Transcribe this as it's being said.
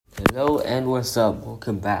Hello and what's up?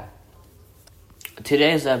 Welcome back.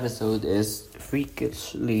 Today's episode is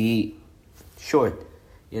freakishly short.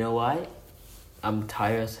 You know why? I'm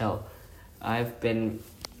tired as hell. I've been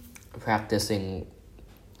practicing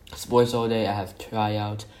sports all day. I have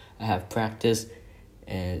tryout, I have practice,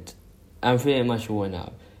 and I'm pretty much worn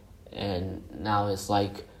out. And now it's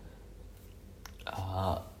like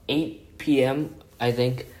 8 p.m. I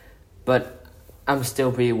think, but I'm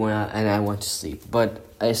still pretty worn out and I want to sleep. But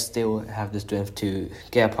I still have the strength to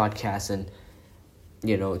get a podcast and,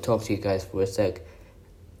 talk to you guys for a sec.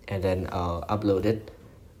 And then I'll upload it.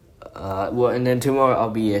 And then tomorrow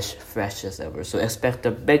I'll be as fresh as ever. So expect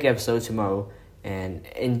a big episode tomorrow and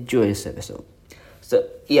enjoy this episode. So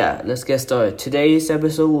yeah, let's get started. Today's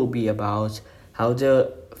episode will be about how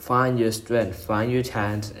to find your strength, find your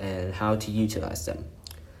talents, and how to utilize them.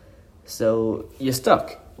 So you're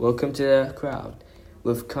stuck. Welcome to the crowd.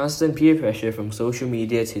 With constant peer pressure from social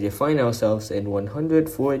media to define ourselves in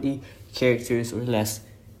 140 characters or less,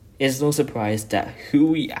 it's no surprise that who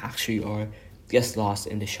we actually are gets lost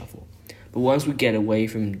in the shuffle. But once we get away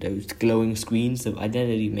from those glowing screens of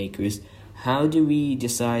identity makers, how do we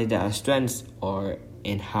decide that our strengths are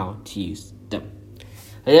and how to use them?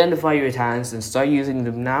 Identify your talents and start using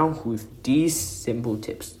them now with these simple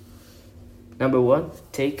tips. Number 1,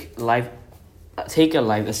 take a life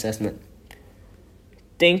assessment.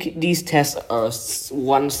 Think these tests are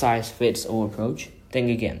one-size-fits-all approach?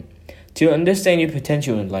 Think again. To understand your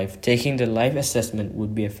potential in life, taking the life assessment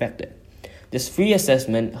would be effective. This free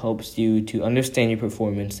assessment helps you to understand your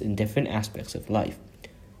performance in different aspects of life.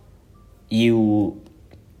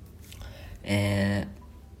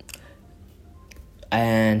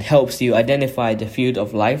 And helps you identify the field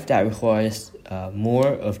of life that requires more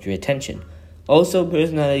of your attention. Also,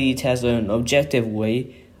 personality tests are an objective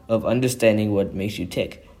way of understanding what makes you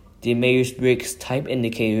tick. The Myers-Briggs Type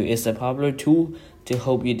Indicator is a popular tool to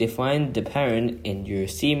help you define the pattern in your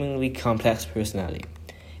seemingly complex personality.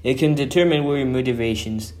 It can determine where your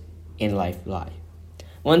motivations in life lie.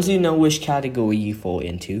 Once you know which category you fall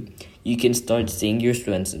into, you can start seeing your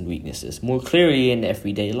strengths and weaknesses more clearly in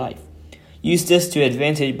everyday life. Use this to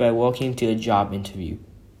advantage by walking to a job interview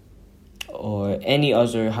or any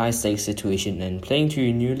other high-stakes situation and playing to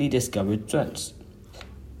your newly discovered strengths.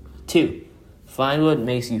 2. Find what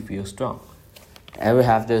makes you feel strong. Ever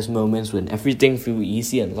have those moments when everything feels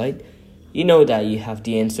easy and light? You know that you have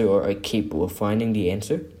the answer or are capable of finding the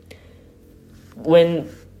answer? When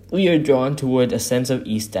we are drawn toward a sense of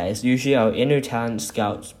ease, that is usually our inner talent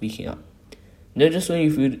scout speaking up. Notice when you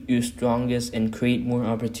feel your strongest and create more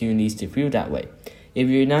opportunities to feel that way. If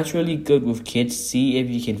you're naturally good with kids, see if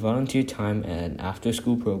you can volunteer time at an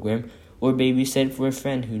after-school program or babysit for a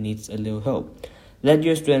friend who needs a little help. Let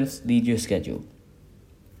your strengths lead your schedule.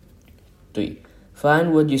 3.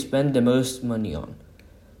 Find what you spend the most money on.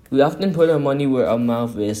 We often put our money where our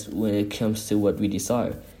mouth is when it comes to what we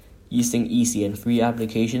desire. Using easy and free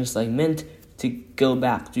applications like Mint to go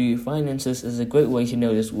back through your finances is a great way to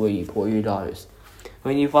notice where you pour your dollars.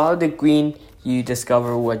 When you follow the green, you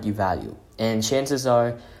discover what you value, and chances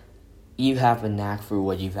are you have a knack for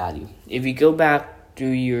what you value. If you go back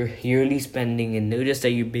through your yearly spending and notice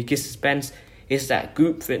that your biggest expense is that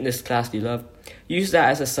group fitness class you love, use that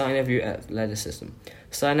as a sign of your athleticism.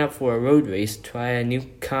 Sign up for a road race, try a new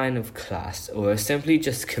kind of class, or simply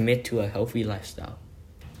just commit to a healthy lifestyle.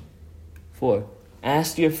 4.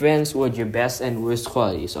 Ask your friends what your best and worst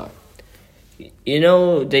qualities are. You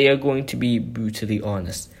know they are going to be brutally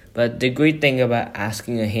honest, but the great thing about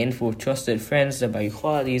asking a handful of trusted friends about your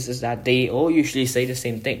qualities is that they all usually say the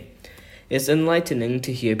same thing. It's enlightening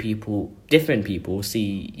to hear different people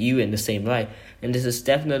see you in the same light, and this is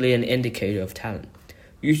definitely an indicator of talent.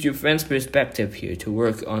 Use your friend's perspective here to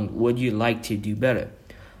work on what you like to do better.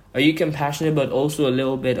 Are you compassionate but also a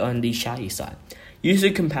little bit on the shy side? Use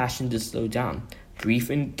your compassion to slow down, breathe,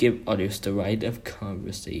 and give others the right of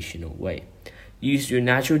conversational way. Use your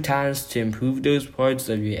natural talents to improve those parts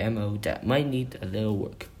of your MO that might need a little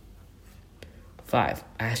work. 5.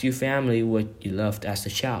 Ask your family what you loved as a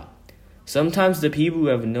child. Sometimes the people who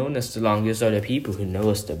have known us the longest are the people who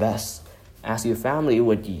know us the best. Ask your family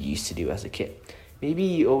what you used to do as a kid. Maybe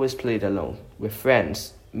you always played alone, with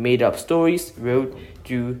friends, made up stories, wrote,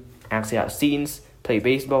 drew, acted out scenes, played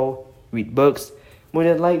baseball, read books. More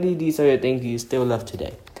than likely, these are the things you still love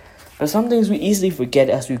today. But some things we easily forget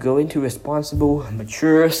as we grow into responsible,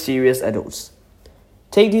 mature, serious adults.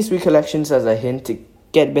 Take these recollections as a hint to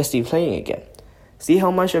get busy playing again. See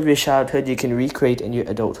how much of your childhood you can recreate in your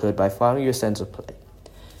adulthood by following your sense of play.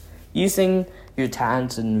 Using your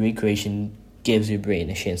talents and recreation gives your brain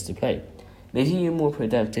a chance to play, making you more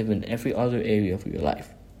productive in every other area of your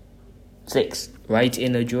life. 6. Write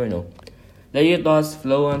in a journal. Let your thoughts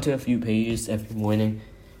flow onto a few pages every morning.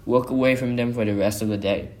 Walk away from them for the rest of the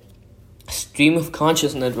day. Stream of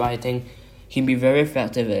consciousness writing can be very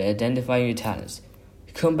effective at identifying your talents.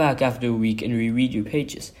 Come back after a week and reread your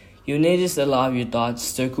pages. You'll notice a lot of your thoughts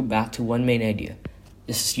circle back to one main idea.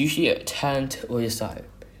 This is usually a talent or desire.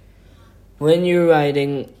 When you're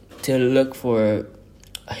writing to look for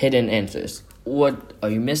hidden answers, what are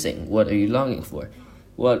you missing? What are you longing for?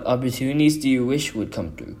 What opportunities do you wish would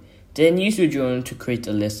come through? Then use your journal to create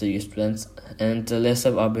a list of your strengths and a list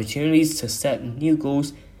of opportunities to set new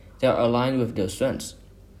goals that are aligned with those strengths.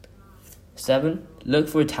 7. Look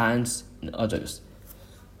for talents in others.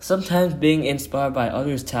 Sometimes being inspired by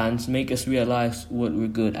others' talents make us realize what we're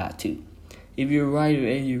good at too. If you're a writer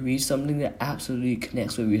and you read something that absolutely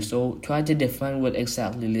connects with your soul, try to define what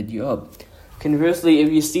exactly lit you up. Conversely, if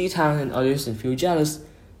you see talent in others and feel jealous,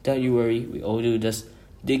 don't you worry, we all do this.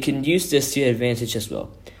 They can use this to your advantage as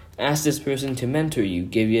well. Ask this person to mentor you,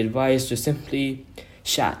 give you advice, or simply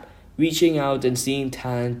chat. Reaching out and seeing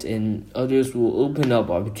talent in others will open up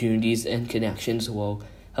opportunities and connections while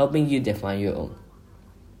helping you define your own.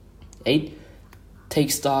 8.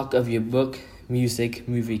 Take stock of your book, music,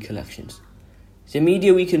 movie collections. The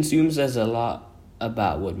media we consume says a lot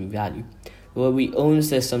about what we value. What we own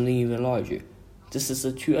says something even larger. This is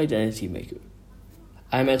a true identity maker.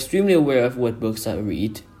 I'm extremely aware of what books I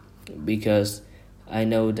read because I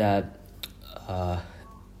know that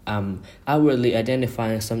I'm outwardly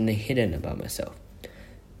identifying something hidden about myself.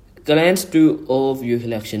 Glance through all of your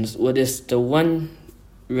collections. What is the one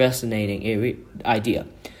resonating idea?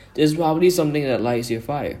 There's probably something that lights your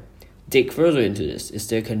fire. Dig further into this. Is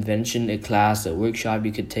there a convention, a class, a workshop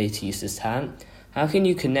you could take to use this talent? How can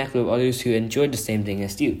you connect with others who enjoy the same thing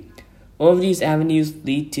as you? All of these avenues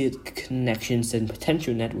lead to connections and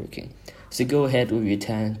potential networking. So go ahead with your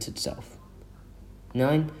talented self.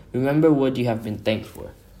 9. Remember what you have been thanked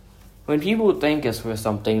for. When people thank us for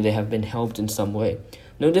something, they have been helped in some way.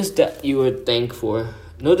 Notice what you are thankful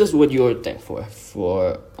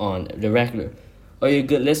for on the regular. Are you a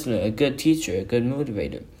good listener, a good teacher, a good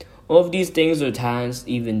motivator? All of these things are talents,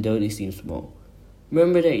 even though they seem small.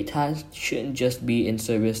 Remember that your talents shouldn't just be in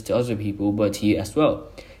service to other people, but to you as well.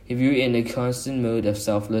 If you're in a constant mode of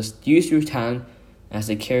selfless, use your talent as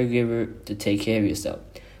a caregiver to take care of yourself.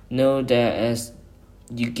 Know that as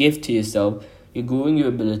you give to yourself, you're growing your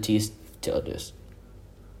abilities to others.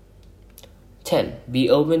 10. Be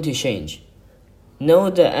open to change. Know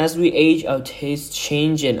that as we age, our tastes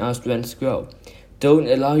change and our strengths grow. Don't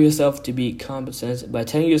allow yourself to be complacent by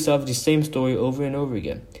telling yourself the same story over and over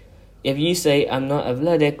again. If you say, I'm not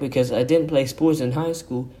athletic because I didn't play sports in high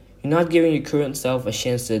school, you're not giving your current self a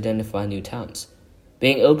chance to identify new talents.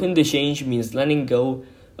 Being open to change means letting go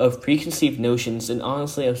of preconceived notions and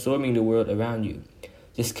honestly absorbing the world around you.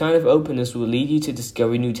 This kind of openness will lead you to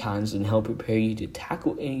discover new talents and help prepare you to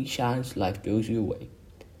tackle any challenge life throws your way.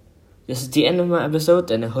 This is the end of my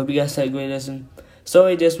episode, and I hope you guys had a great listen.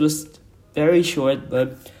 Sorry this was very short,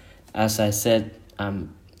 but as I said,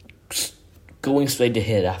 I'm going straight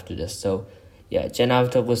ahead after this. So yeah, Jen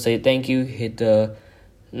Avatar will say thank you, hit the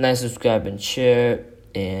like, subscribe, and share,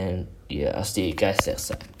 and yeah, I'll see you guys next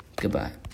time. Goodbye.